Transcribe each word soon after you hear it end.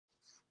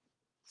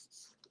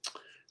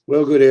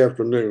Well, good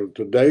afternoon.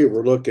 Today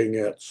we're looking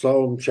at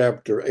Psalm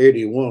chapter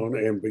 81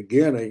 and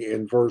beginning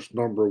in verse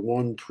number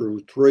 1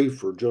 through 3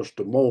 for just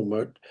a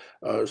moment.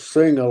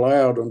 Sing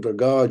aloud unto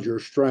God your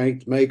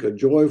strength, make a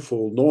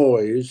joyful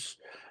noise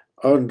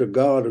unto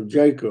God of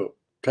Jacob.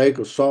 Take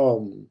a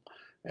psalm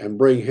and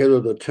bring hither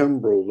the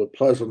timbrel, the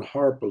pleasant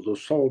harp of the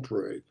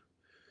psaltery.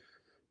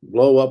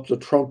 Blow up the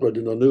trumpet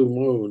in the new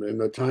moon, in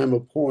the time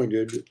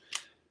appointed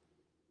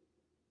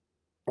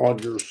on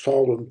your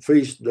solemn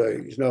feast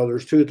days. Now,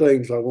 there's two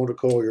things I want to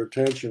call your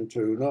attention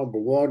to. Number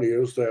one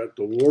is that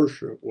the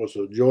worship was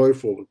a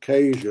joyful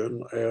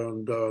occasion,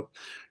 and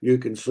you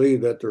can see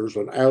that there's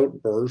an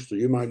outburst,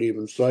 you might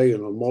even say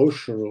an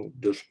emotional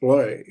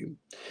display.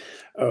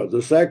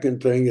 The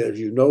second thing, as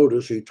you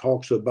notice, he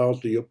talks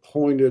about the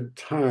appointed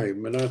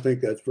time, and I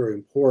think that's very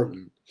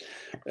important.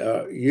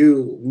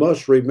 You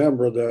must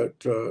remember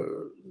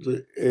that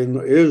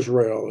in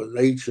Israel, in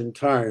ancient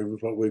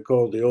times, what we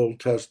call the Old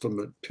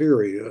Testament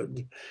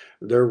period,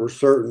 there were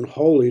certain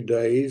holy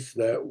days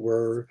that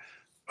were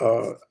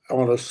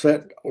on a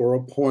set or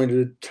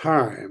appointed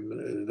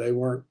time. They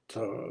weren't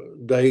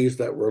days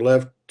that were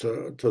left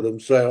to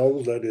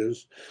themselves, that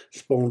is,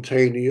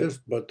 spontaneous,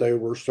 but they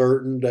were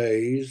certain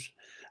days,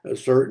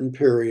 certain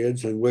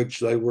periods in which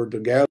they were to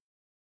gather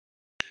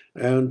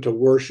and to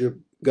worship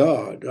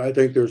God. I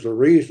think there's a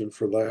reason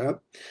for that.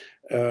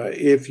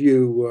 If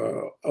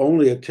you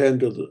only attend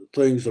to the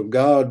things of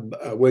God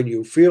when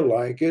you feel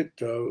like it,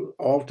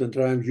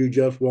 oftentimes you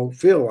just won't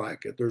feel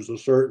like it. There's a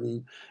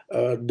certain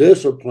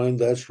discipline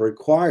that's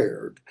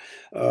required.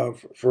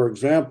 For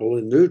example,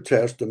 in New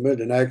Testament,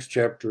 in Acts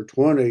chapter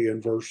 20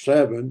 and verse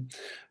 7,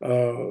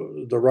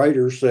 the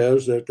writer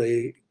says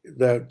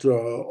that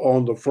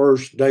on the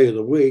first day of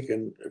the week,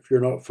 and if you're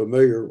not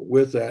familiar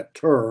with that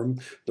term,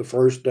 the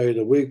first day of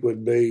the week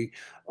would be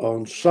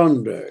on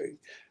Sunday.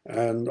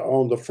 And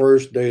on the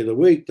first day of the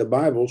week, the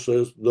Bible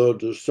says the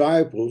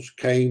disciples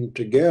came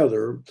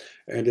together,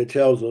 and it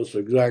tells us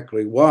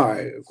exactly why.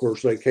 Of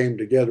course, they came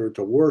together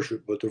to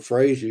worship, but the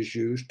phrase is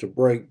used to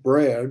break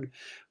bread,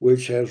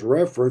 which has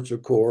reference,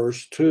 of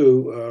course,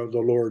 to the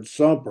Lord's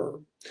Supper.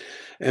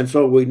 And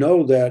so we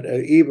know that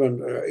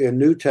even in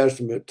New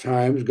Testament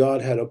times,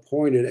 God had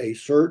appointed a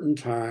certain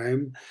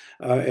time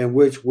in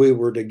which we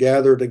were to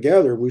gather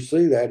together. We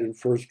see that in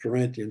 1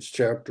 Corinthians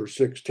chapter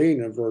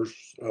 16 and verse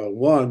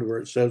 1, where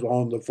it says,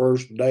 on the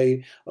first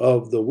day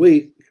of the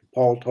week,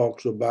 Paul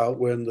talks about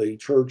when the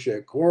church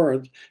at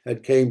Corinth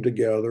had came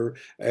together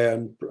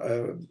and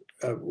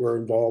were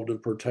involved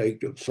and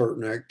partake of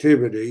certain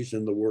activities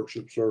in the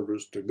worship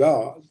service to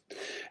God.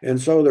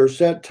 And so there's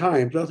set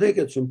times. I think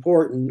it's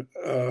important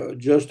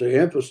just to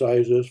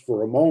emphasize this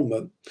for a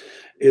moment,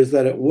 is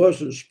that it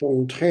wasn't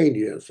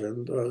spontaneous,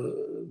 and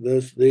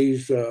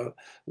these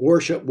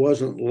worship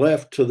wasn't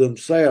left to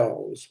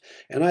themselves.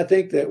 And I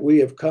think that we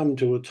have come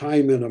to a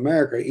time in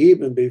America,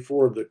 even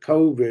before the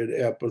COVID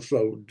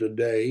episode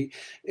today,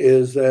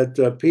 is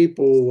that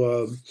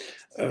people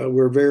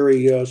were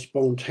very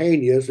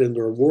spontaneous in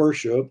their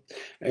worship.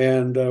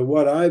 And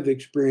what I've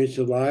experienced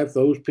in life,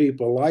 those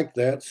people like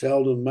that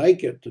seldom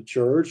make it to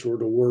church or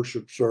to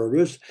worship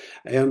service,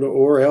 and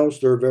or else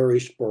they're very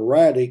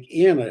sporadic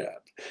in it.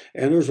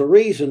 And there's a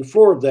reason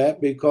for that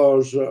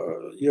because,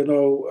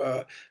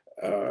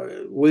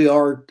 we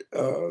are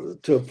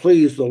to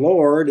please the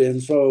Lord,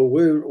 and so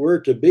we're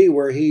to be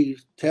where He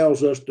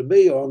tells us to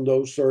be on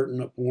those certain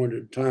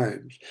appointed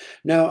times.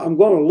 Now, I'm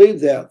going to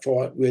leave that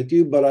thought with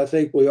you, but I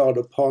think we ought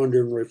to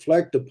ponder and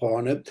reflect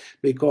upon it,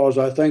 because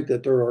I think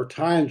that there are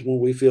times when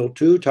we feel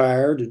too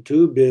tired and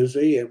too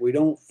busy and we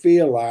don't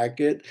feel like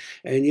it.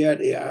 And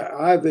yet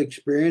I've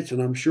experienced,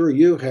 and I'm sure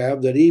you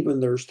have, that even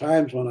there's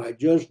times when I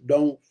just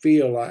don't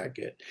feel like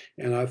it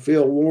and I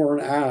feel worn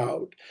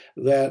out,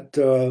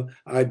 that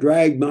I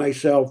drag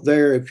myself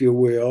there, if you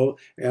will,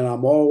 and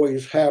I'm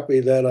always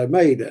happy that I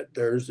made it.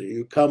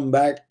 You come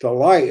back to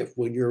life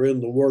when you're in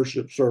the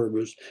worship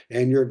service,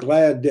 and you're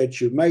glad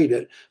that you made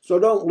it. So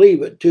don't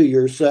leave it to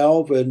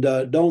yourself, and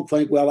don't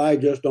think, well, I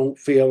just don't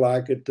feel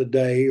like it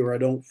today, or I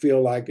don't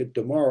feel like it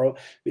tomorrow,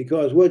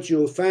 because what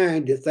you'll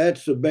find, if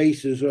that's the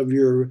basis of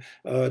your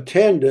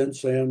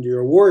attendance and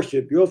your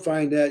worship, you'll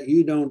find that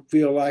you don't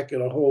feel like it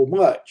a whole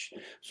much.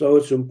 So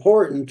it's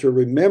important to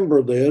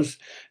remember this.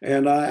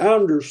 And I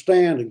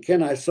understand, and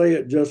can I say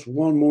it just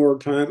one more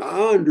time?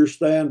 I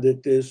understand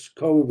that this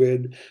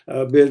COVID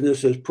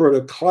business has put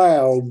a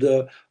cloud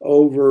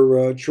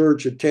over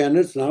church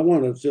attendance. And I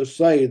want to just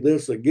say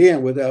this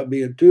again without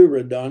being too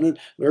redundant.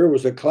 There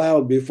was a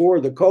cloud before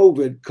the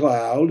COVID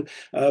cloud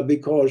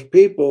because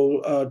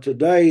people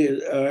today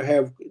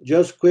have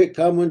just quit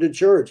coming to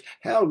church.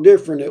 How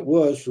different it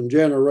was from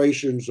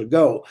generations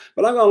ago.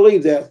 But I'm going to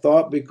leave that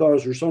thought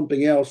because there's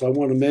something else I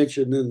want to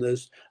mention in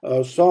this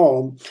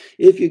psalm.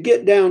 If you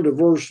get down to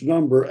verse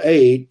number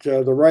 8,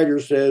 the writer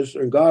says,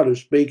 and God is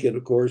speaking,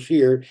 of course,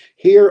 here,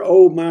 hear,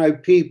 O my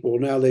people.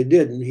 Now, they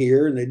didn't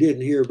hear, and they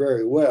didn't hear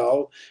very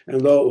well.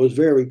 And though it was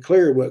very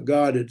clear what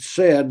God had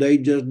said, they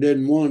just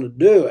didn't want to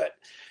do it.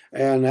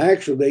 And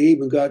actually, they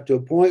even got to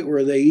a point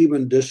where they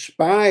even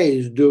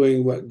despised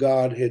doing what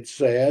God had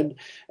said.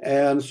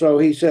 And so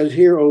he says,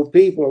 "Hear, O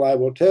people, I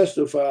will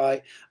testify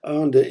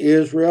unto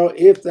Israel,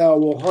 if thou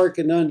wilt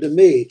hearken unto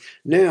me."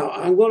 Now,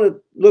 I'm going to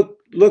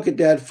look at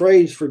that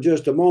phrase for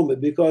just a moment,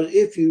 because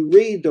if you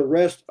read the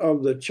rest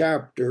of the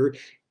chapter,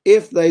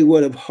 if they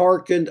would have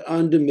hearkened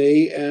unto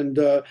me, and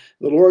the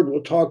Lord will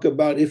talk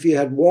about if you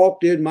had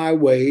walked in my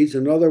ways.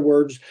 In other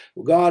words,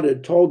 God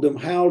had told them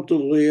how to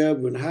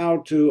live and how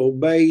to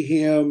obey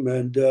him,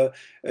 and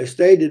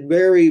stated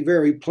very,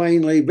 very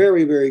plainly,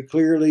 very, very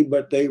clearly,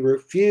 but they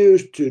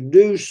refused to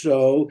do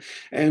so.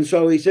 And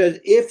so he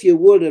says, if you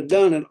would have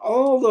done it,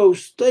 all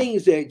those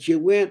things that you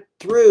went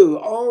through,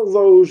 all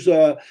those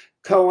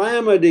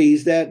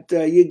calamities that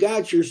you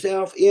got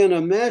yourself in a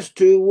mess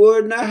to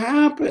wouldn't have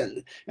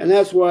happened. And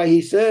that's why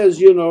he says,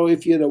 you know,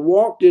 if you'd have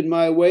walked in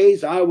my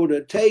ways, I would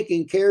have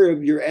taken care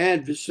of your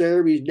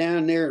adversaries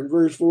down there in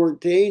verse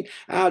 14.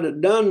 I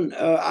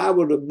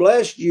would have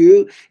blessed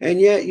you,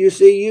 and yet you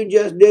see, you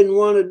just didn't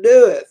want to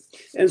do it.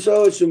 And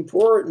so it's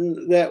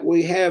important that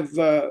we have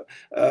a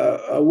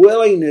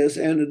willingness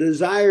and a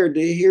desire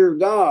to hear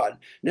God.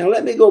 Now,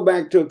 let me go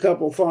back to a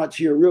couple thoughts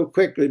here real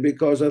quickly,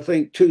 because I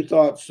think two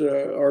thoughts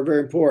are very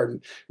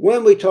important.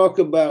 When we talk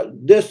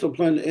about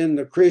discipline in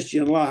the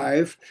Christian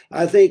life,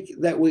 I think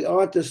that we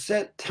ought to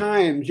set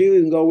times. You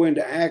can go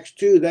into Acts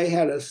 2. They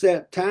had a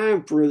set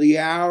time for the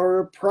hour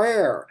of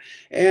prayer.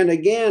 And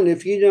again,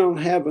 if you don't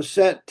have a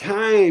set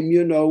time,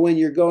 you know, when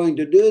you're going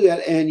to do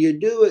that, and you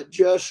do it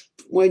just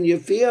when you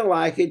feel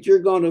like it, you're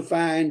going to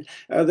find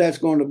that's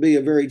going to be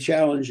a very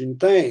challenging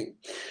thing.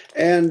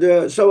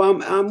 And so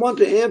I want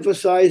to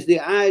emphasize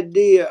the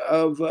idea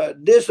of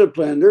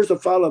discipline. There's a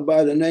fellow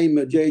by the name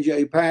of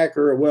J.J.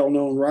 Packer, a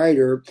well-known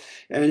writer,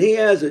 and he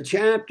has a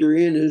chapter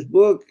in his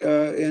book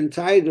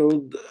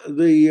entitled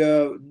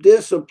The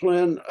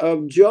Discipline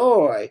of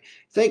Joy.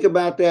 Think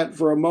about that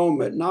for a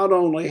moment. Not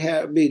only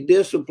be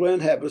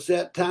disciplined, have a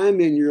set time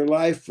in your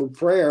life for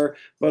prayer,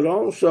 but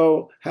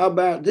also, how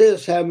about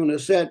this, having a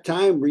set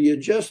time where you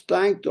just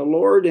thank the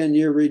Lord and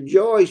you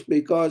rejoice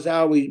because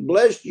how he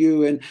blessed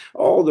you and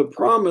all the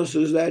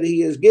promises that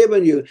he has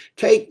given you.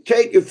 Take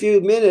a few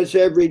minutes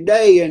every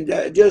day and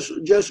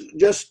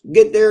just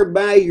get there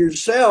by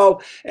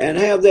yourself and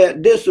have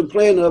that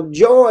discipline of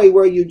joy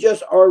where you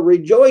just are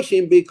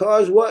rejoicing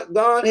because what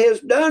God has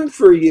done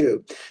for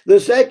you. The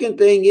second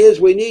thing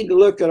is, we need to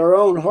look at our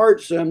own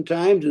hearts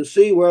sometimes and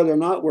see whether or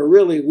not we're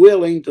really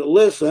willing to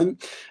listen.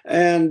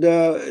 And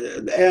I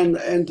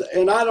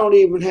don't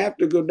even have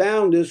to go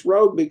down this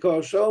road,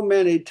 because so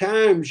many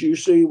times, you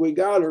see, we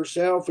got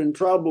ourselves in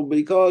trouble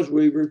because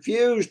we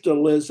refuse to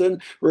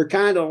listen. We're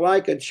kind of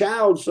like a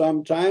child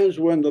sometimes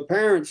when the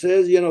parent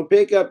says, you know,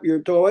 pick up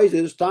your toys,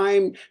 it's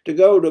time to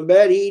go to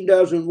bed. He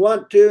doesn't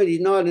want to, and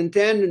he's not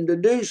intending to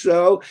do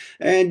so,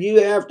 and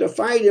you have to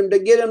fight him to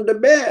get him to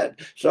bed.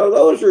 So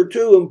those are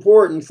two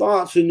important thoughts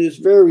in this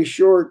very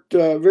short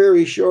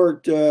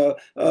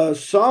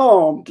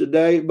psalm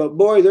today. But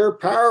boy, they're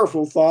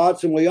powerful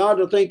thoughts, and we ought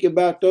to think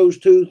about those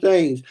two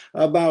things,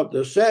 about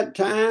the set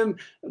time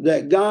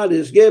that God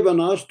has given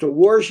us to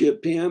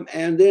worship him,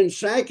 and then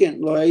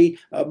secondly,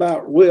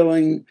 about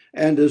willing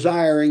and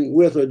desiring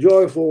with a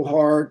joyful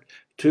heart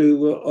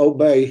to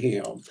obey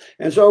him.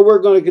 And so we're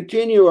going to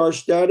continue our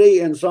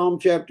study in Psalm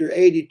chapter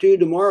 82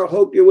 tomorrow.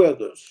 Hope you're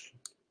with us.